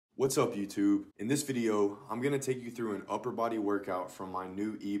What's up YouTube? In this video, I'm going to take you through an upper body workout from my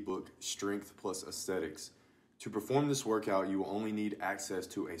new ebook, Strength Plus Aesthetics. To perform this workout, you will only need access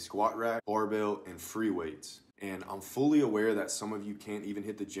to a squat rack, barbell, and free weights. And I'm fully aware that some of you can't even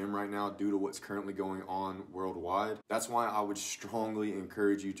hit the gym right now due to what's currently going on worldwide. That's why I would strongly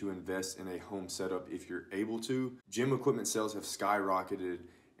encourage you to invest in a home setup if you're able to. Gym equipment sales have skyrocketed,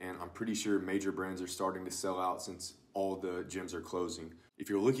 and I'm pretty sure major brands are starting to sell out since all the gyms are closing. If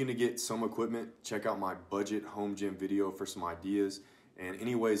you're looking to get some equipment, check out my budget home gym video for some ideas. And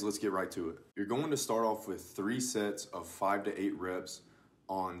anyways, let's get right to it. You're going to start off with 3 sets of 5 to 8 reps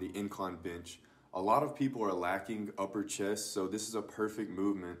on the incline bench. A lot of people are lacking upper chest, so this is a perfect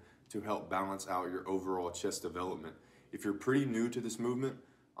movement to help balance out your overall chest development. If you're pretty new to this movement,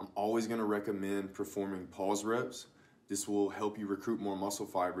 I'm always going to recommend performing pause reps. This will help you recruit more muscle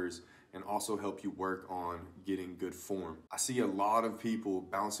fibers and also help you work on getting good form. I see a lot of people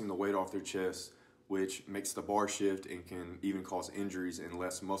bouncing the weight off their chest, which makes the bar shift and can even cause injuries and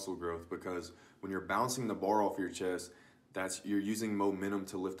less muscle growth, because when you're bouncing the bar off your chest, you're using momentum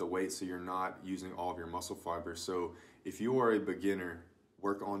to lift the weight, so you're not using all of your muscle fibers. So if you are a beginner,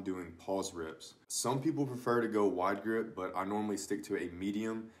 work on doing pause reps. Some people prefer to go wide grip, but I normally stick to a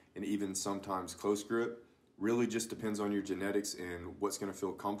medium and even sometimes close grip. Really just depends on your genetics and what's gonna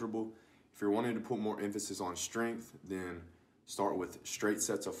feel comfortable. If you're wanting to put more emphasis on strength, then start with straight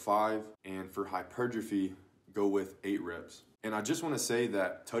sets of 5, and for hypertrophy, go with 8 reps. And I just wanna say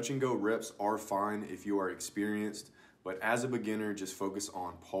that touch and go reps are fine if you are experienced, but as a beginner, just focus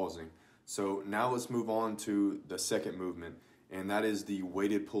on pausing. So now let's move on to the second movement, and that is the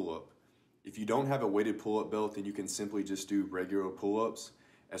weighted pull-up. If you don't have a weighted pull-up belt, then you can simply just do regular pull-ups.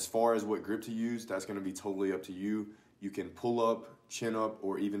 As far as what grip to use, that's gonna be totally up to you. You can pull up, chin up,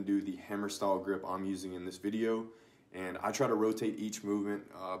 or even do the hammer style grip I'm using in this video. And I try to rotate each movement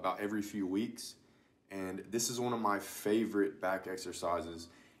about every few weeks. And this is one of my favorite back exercises.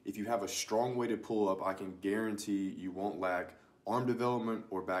 If you have a strong weighted pull up, I can guarantee you won't lack arm development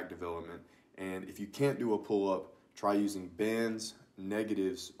or back development. And if you can't do a pull up, try using bands,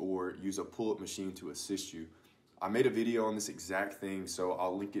 negatives, or use a pull up machine to assist you. I made a video on this exact thing, so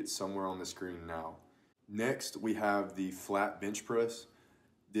I'll link it somewhere on the screen now. Next, we have the flat bench press.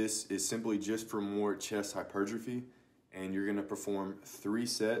 This is simply just for more chest hypertrophy, and you're gonna perform 3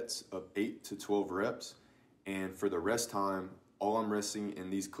 sets of 8 to 12 reps. And for the rest time, all I'm resting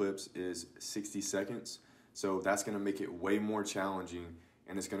in these clips is 60 seconds. So that's gonna make it way more challenging,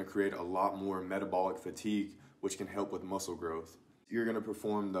 and it's gonna create a lot more metabolic fatigue, which can help with muscle growth. You're gonna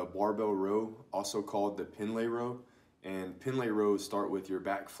perform the barbell row, also called the pin lay row. And pin lay rows start with your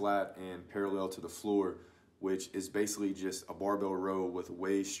back flat and parallel to the floor, which is basically just a barbell row with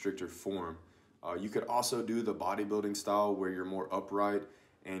way stricter form. You could also do the bodybuilding style where you're more upright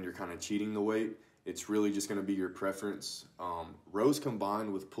and you're kind of cheating the weight. It's really just gonna be your preference. Rows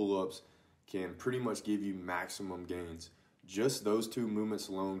combined with pull-ups can pretty much give you maximum gains. Just those 2 movements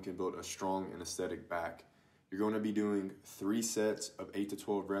alone can build a strong and aesthetic back. You're going to be doing 3 sets of 8 to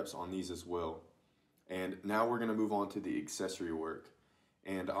 12 reps on these as well. And now we're going to move on to the accessory work.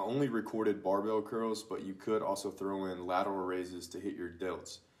 And I only recorded barbell curls, but you could also throw in lateral raises to hit your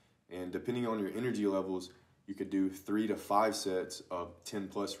delts. And depending on your energy levels, you could do 3 to 5 sets of 10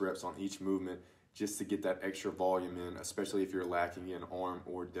 plus reps on each movement just to get that extra volume in, especially if you're lacking in arm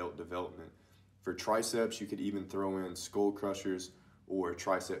or delt development. For triceps, you could even throw in skull crushers or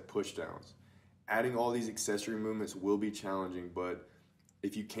tricep pushdowns. Adding all these accessory movements will be challenging, but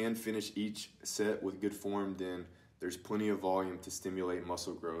if you can finish each set with good form, then there's plenty of volume to stimulate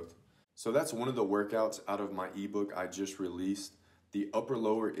muscle growth. So that's one of the workouts out of my ebook I just released. The upper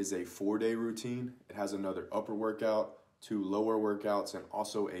lower is a 4-day routine. It has another upper workout, 2 lower workouts, and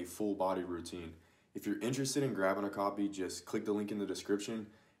also a full body routine. If you're interested in grabbing a copy, just click the link in the description.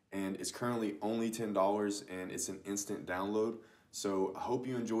 And it's currently only $10, and it's an instant download. So I hope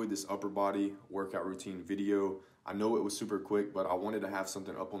you enjoyed this upper body workout routine video. I know it was super quick, but I wanted to have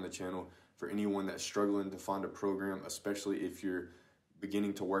something up on the channel for anyone that's struggling to find a program, especially if you're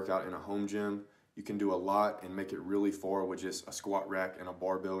beginning to work out in a home gym. You can do a lot and make it really far with just a squat rack and a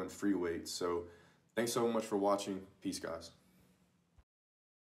barbell and free weights. So thanks so much for watching. Peace, guys.